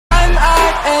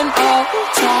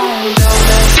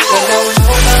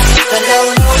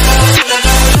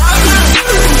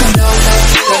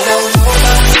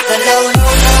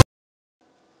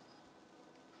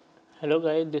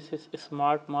guys, this is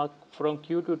Smart Mark from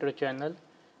Q Tutor channel,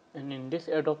 and in this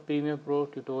Adobe Premiere Pro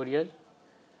tutorial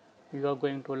you are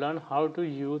going to learn how to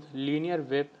use linear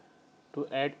whip to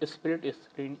add a split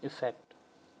screen effect.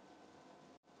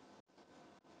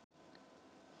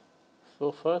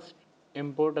 So first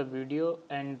import a video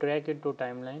and drag it to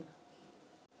timeline.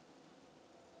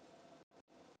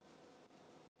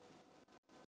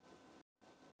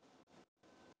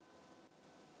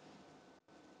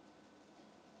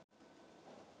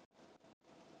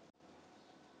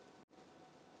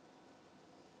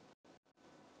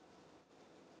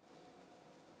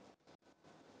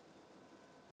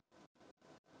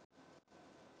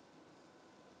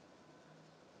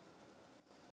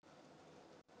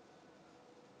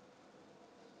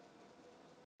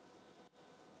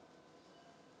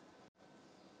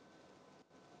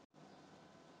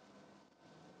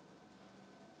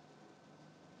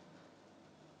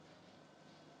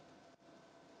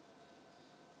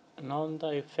 Now in the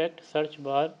effect search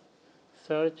bar,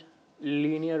 search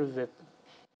linear whip.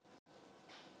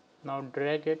 Now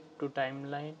drag it to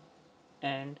timeline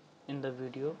and in the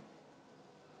video.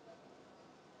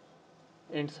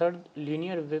 Insert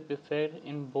linear whip effect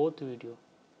in both video.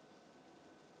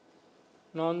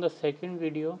 Now in the second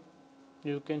video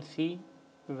you can see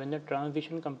when the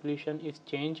transition completion is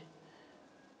changed,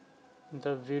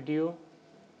 the video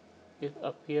is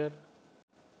appear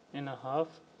in a half.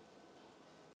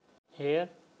 Here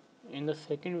in the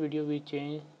second video we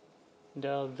change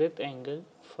the whip angle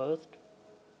first.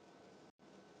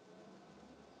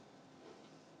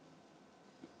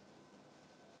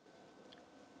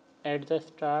 At the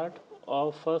start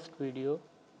of first video,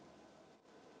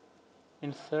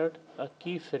 insert a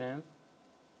keyframe.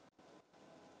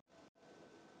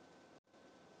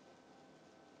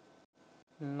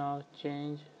 Now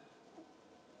change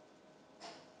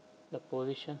the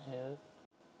position here.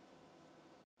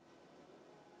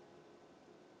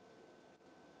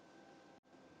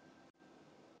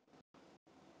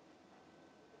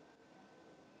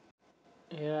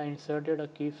 Here I inserted a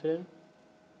keyframe.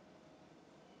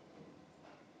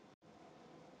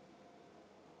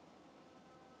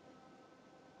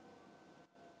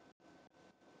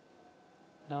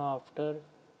 Now after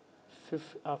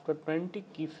 20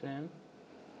 keyframe,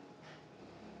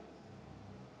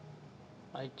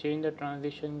 I change the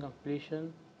transition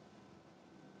completion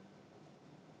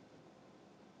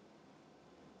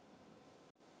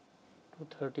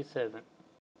to 37.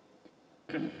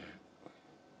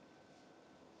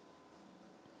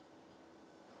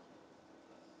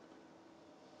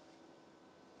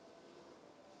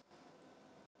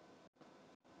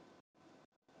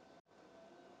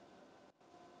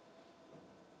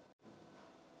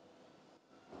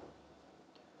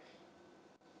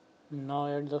 Now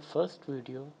at the first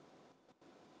video,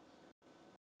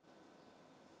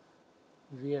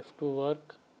 we have to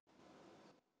work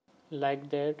like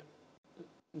that.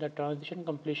 The transition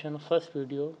completion of first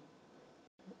video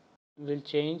will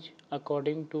change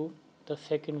according to the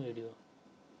second video.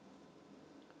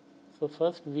 So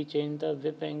first we change the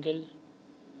whip angle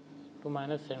to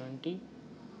 -70,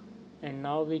 and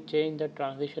now we change the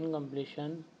transition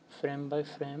completion frame by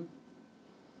frame.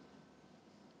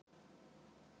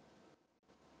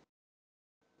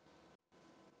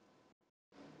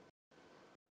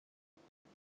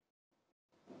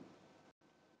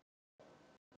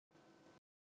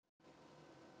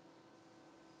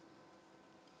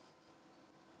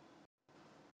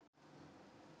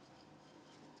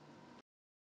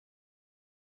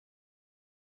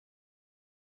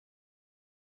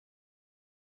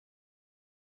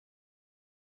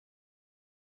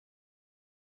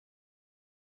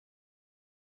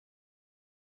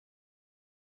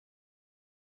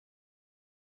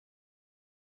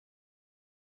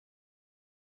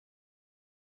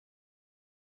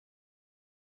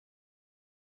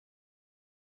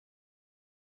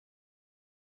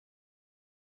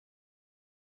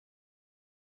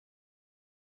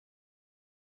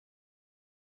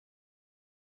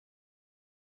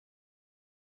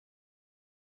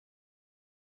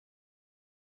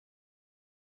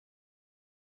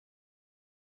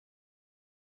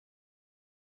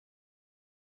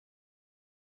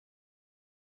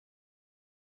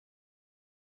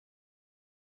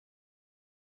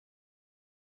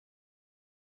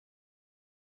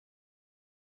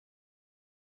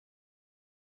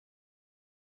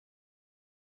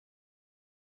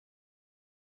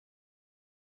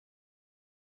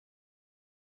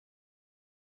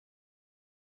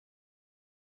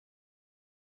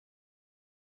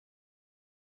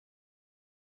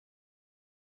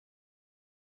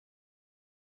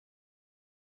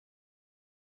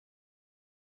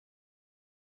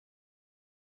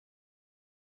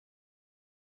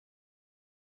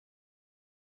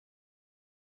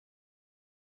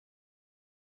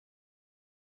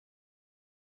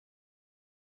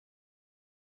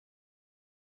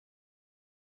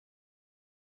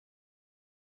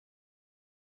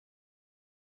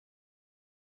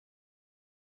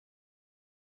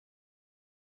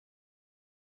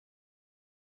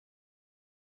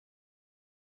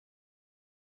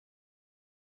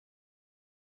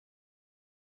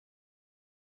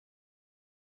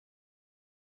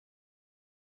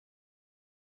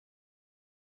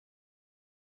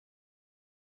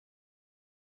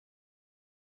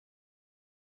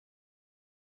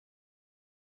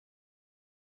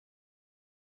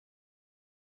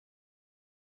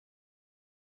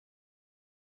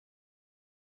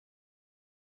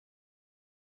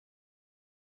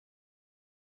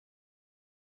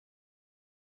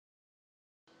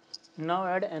 Now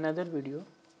add another video.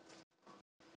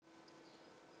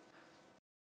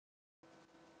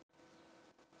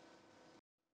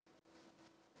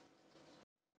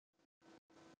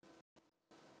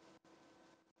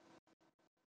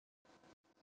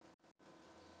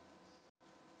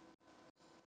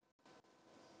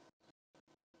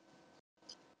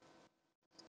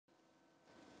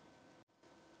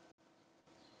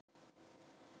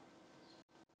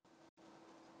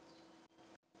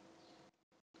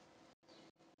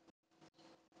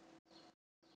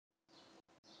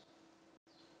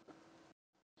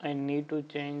 I need to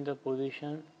change the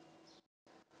position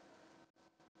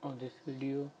of this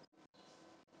video.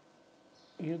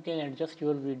 You can adjust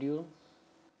your video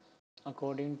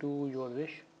according to your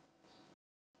wish.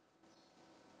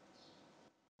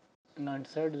 Now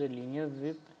insert the linear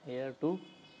whip here too,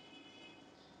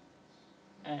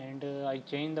 and I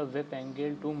change the whip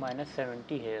angle to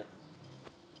 -70 here.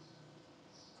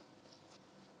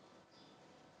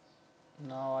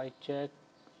 Now I check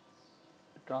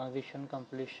transition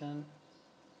completion.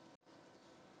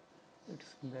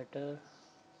 It's better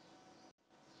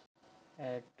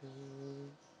at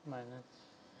minus.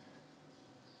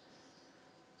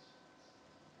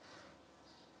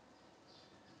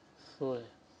 So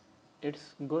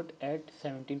it's good at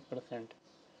 17%.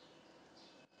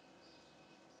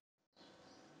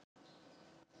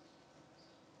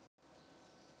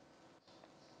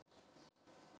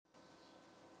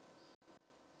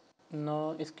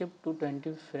 Now skip to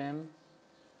 20 frame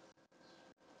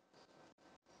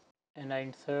and I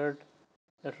insert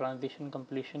the transition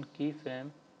completion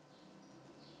keyframe.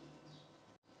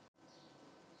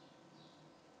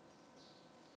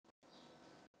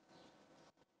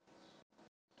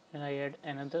 And I add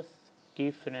another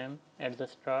keyframe at the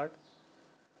start.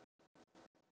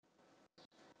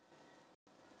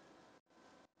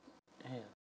 Here,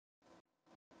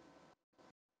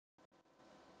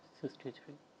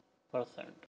 63%.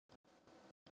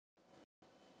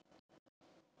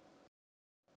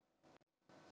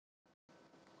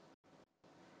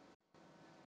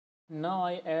 Now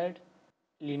I add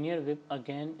linear whip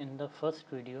again in the first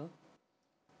video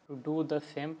to do the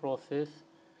same process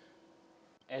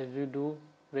as we do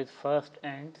with first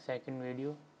and second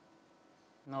video.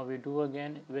 Now we do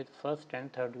again with first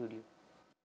and third video.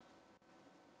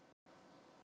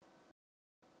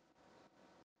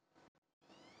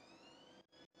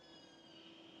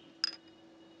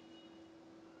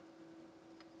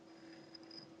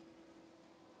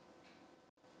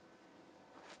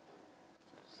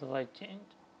 So I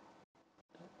change.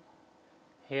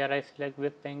 Here I select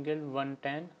whip angle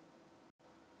 110.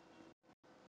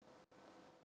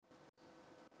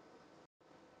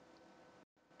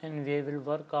 And we will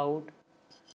work out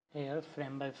here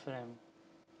frame by frame.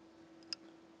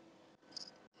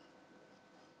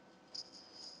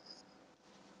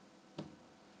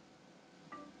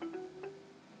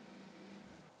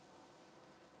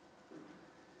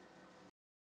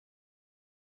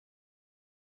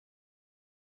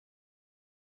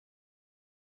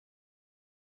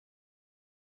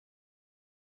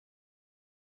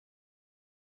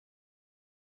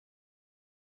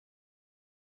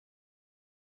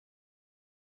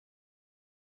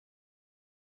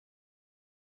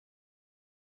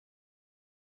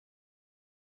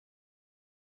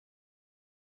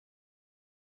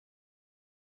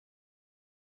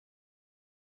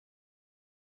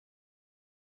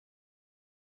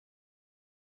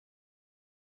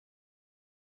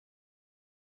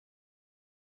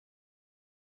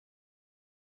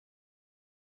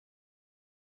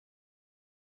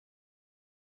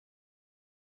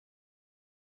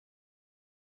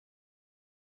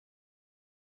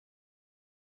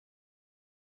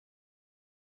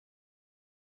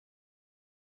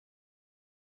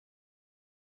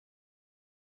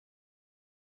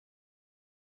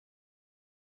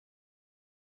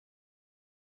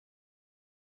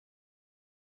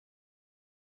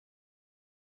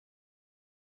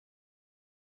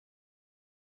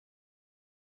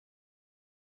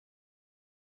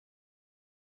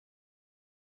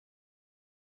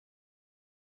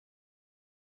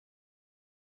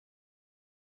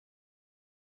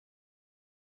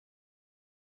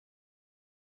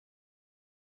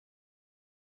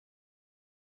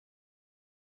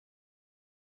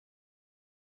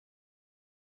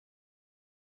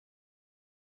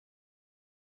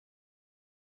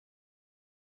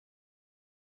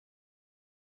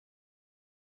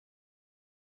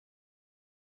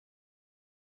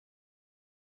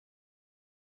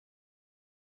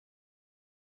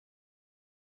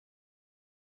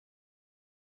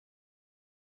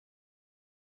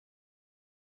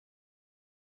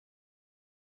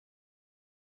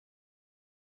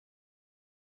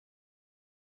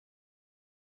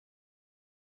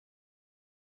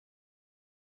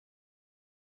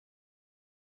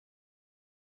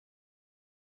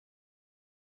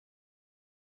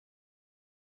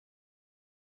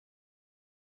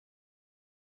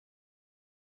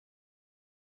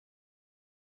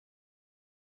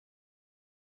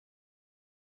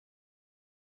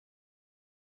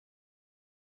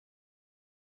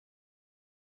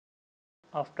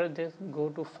 After this, go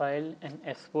to file and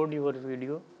export your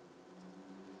video.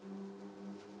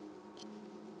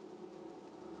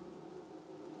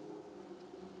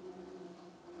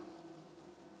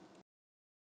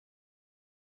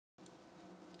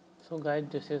 So guys,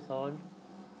 this is all.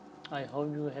 I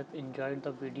hope you have enjoyed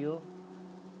the video.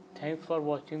 Thanks for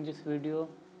watching this video,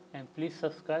 and please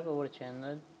subscribe our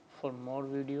channel for more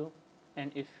video,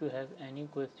 and if you have any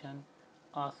question,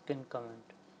 ask in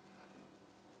comment.